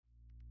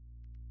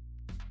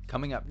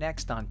Coming up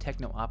next on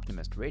Techno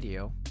Optimist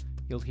Radio,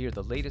 you'll hear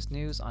the latest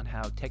news on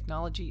how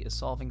technology is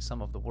solving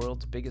some of the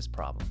world's biggest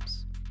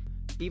problems,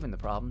 even the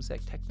problems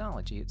that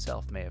technology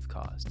itself may have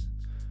caused,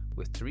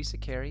 with Teresa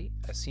Carey,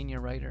 a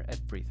senior writer at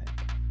Freethink.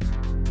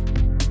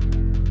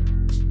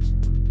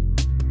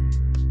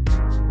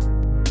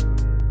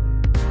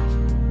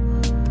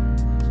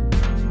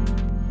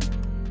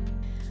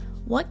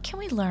 What can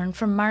we learn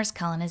from Mars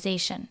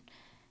colonization?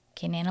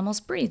 Can animals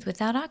breathe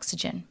without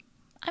oxygen?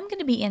 I'm going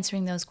to be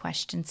answering those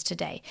questions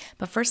today,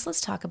 but first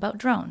let's talk about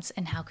drones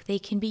and how they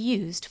can be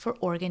used for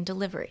organ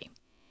delivery.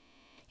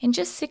 In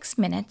just 6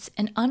 minutes,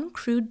 an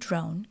uncrewed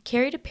drone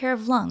carried a pair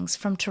of lungs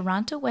from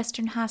Toronto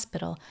Western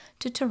Hospital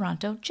to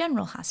Toronto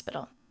General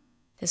Hospital.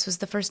 This was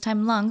the first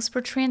time lungs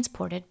were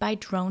transported by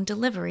drone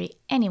delivery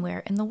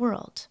anywhere in the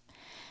world.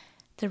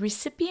 The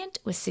recipient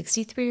was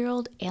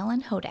 63-year-old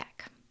Alan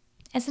Hodak.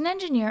 As an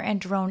engineer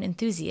and drone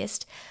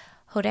enthusiast,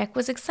 Hodak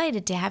was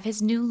excited to have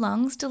his new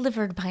lungs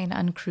delivered by an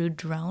uncrewed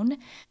drone.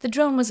 The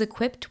drone was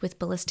equipped with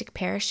ballistic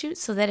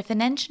parachutes so that if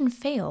an engine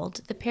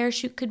failed, the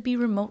parachute could be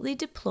remotely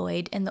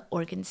deployed and the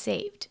organ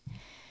saved.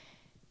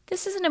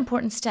 This is an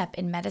important step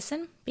in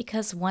medicine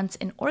because once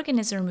an organ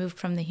is removed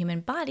from the human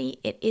body,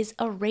 it is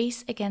a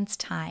race against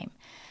time.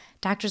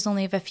 Doctors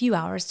only have a few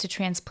hours to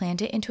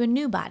transplant it into a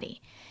new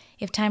body.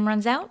 If time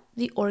runs out,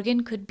 the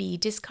organ could be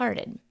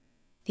discarded.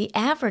 The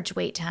average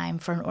wait time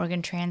for an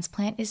organ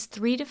transplant is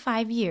 3 to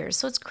 5 years,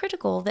 so it's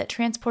critical that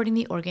transporting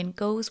the organ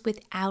goes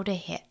without a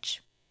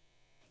hitch.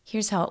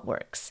 Here's how it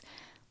works.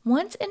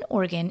 Once an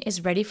organ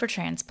is ready for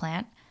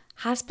transplant,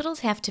 hospitals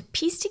have to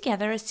piece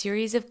together a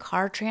series of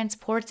car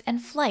transports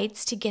and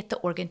flights to get the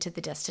organ to the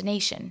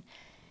destination.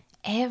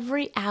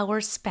 Every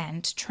hour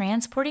spent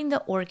transporting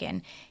the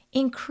organ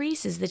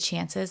increases the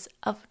chances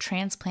of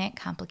transplant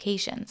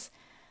complications.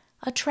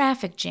 A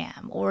traffic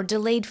jam or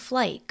delayed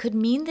flight could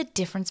mean the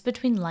difference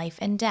between life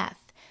and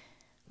death.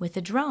 With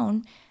a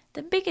drone,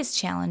 the biggest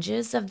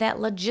challenges of that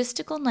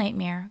logistical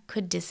nightmare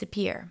could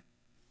disappear.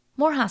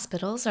 More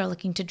hospitals are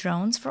looking to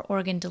drones for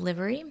organ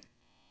delivery.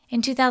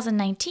 In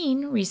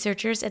 2019,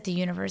 researchers at the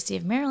University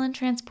of Maryland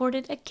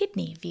transported a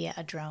kidney via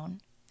a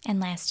drone. And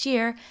last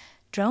year,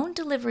 drone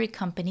delivery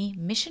company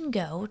Mission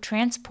Go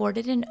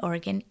transported an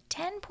organ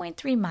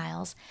 10.3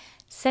 miles,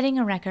 setting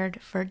a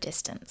record for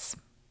distance.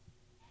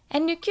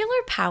 And nuclear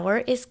power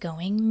is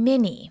going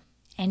mini.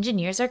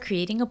 Engineers are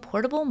creating a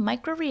portable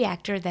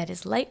microreactor that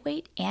is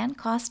lightweight and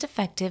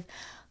cost-effective,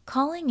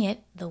 calling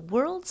it the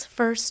world's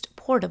first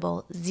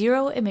portable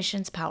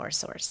zero-emissions power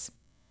source.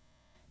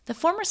 The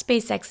former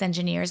SpaceX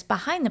engineers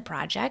behind the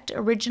project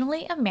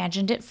originally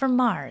imagined it for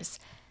Mars,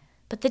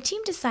 but the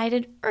team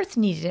decided Earth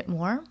needed it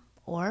more,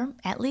 or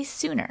at least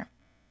sooner.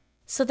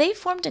 So they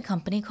formed a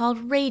company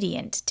called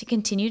Radiant to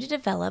continue to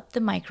develop the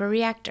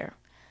microreactor.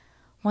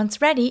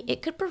 Once ready,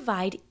 it could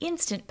provide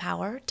instant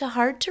power to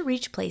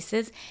hard-to-reach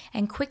places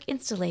and quick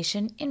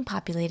installation in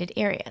populated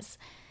areas.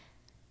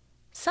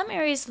 Some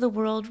areas of the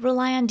world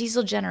rely on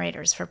diesel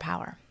generators for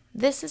power.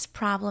 This is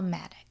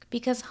problematic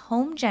because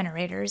home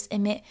generators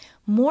emit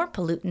more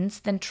pollutants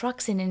than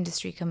trucks and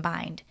industry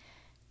combined.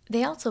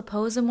 They also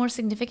pose a more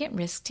significant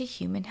risk to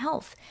human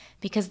health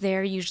because they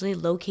are usually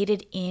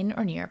located in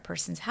or near a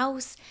person's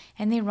house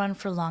and they run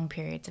for long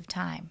periods of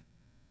time.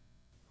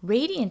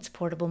 Radiant's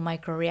portable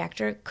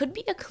microreactor could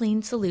be a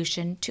clean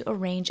solution to a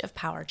range of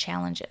power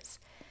challenges.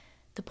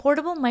 The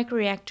portable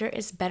microreactor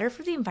is better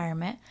for the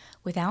environment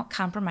without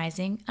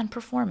compromising on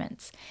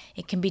performance.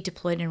 It can be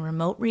deployed in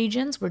remote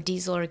regions where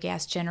diesel or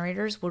gas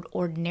generators would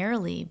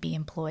ordinarily be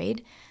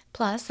employed.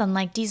 Plus,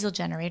 unlike diesel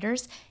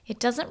generators,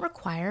 it doesn't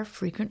require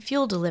frequent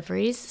fuel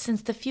deliveries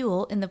since the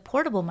fuel in the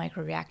portable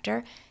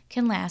microreactor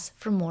can last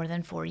for more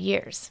than 4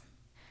 years.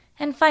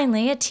 And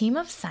finally, a team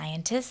of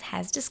scientists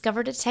has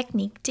discovered a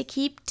technique to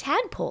keep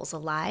tadpoles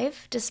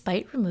alive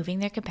despite removing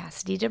their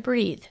capacity to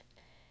breathe.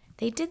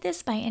 They did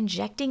this by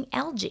injecting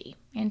algae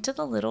into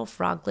the little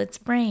froglets'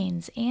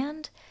 brains,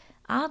 and,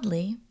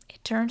 oddly,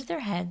 it turned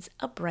their heads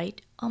a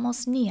bright,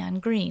 almost neon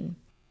green.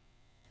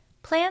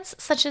 Plants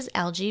such as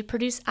algae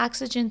produce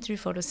oxygen through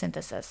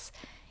photosynthesis.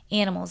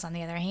 Animals, on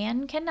the other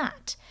hand,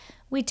 cannot.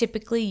 We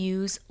typically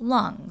use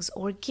lungs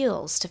or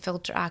gills to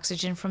filter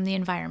oxygen from the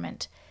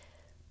environment.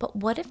 But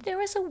what if there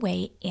was a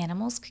way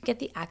animals could get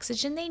the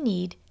oxygen they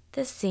need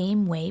the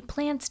same way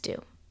plants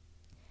do?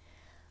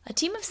 A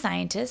team of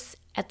scientists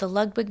at the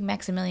Ludwig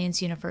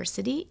Maximilians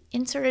University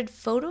inserted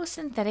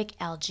photosynthetic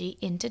algae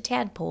into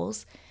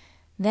tadpoles,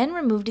 then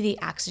removed the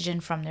oxygen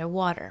from their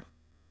water.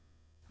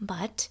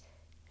 But,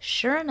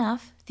 sure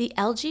enough, the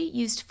algae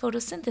used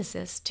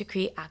photosynthesis to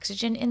create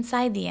oxygen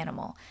inside the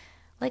animal,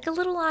 like a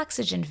little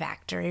oxygen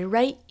factory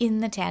right in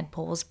the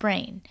tadpole's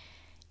brain.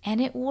 And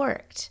it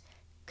worked.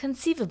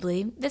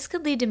 Conceivably, this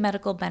could lead to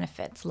medical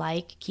benefits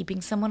like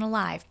keeping someone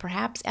alive,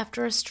 perhaps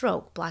after a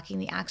stroke, blocking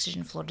the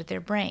oxygen flow to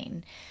their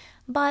brain.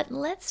 But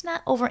let's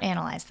not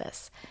overanalyze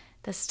this.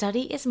 The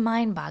study is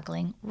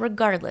mind-boggling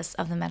regardless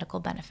of the medical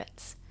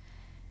benefits.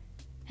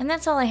 And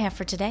that's all I have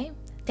for today.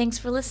 Thanks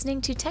for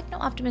listening to Techno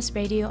Optimist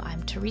Radio.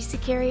 I'm Teresa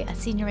Carey, a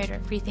senior writer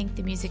at Freethink.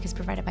 The music is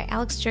provided by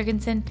Alex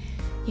Jurgensen.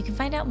 You can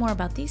find out more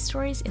about these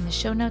stories in the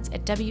show notes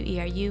at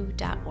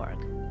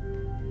weru.org.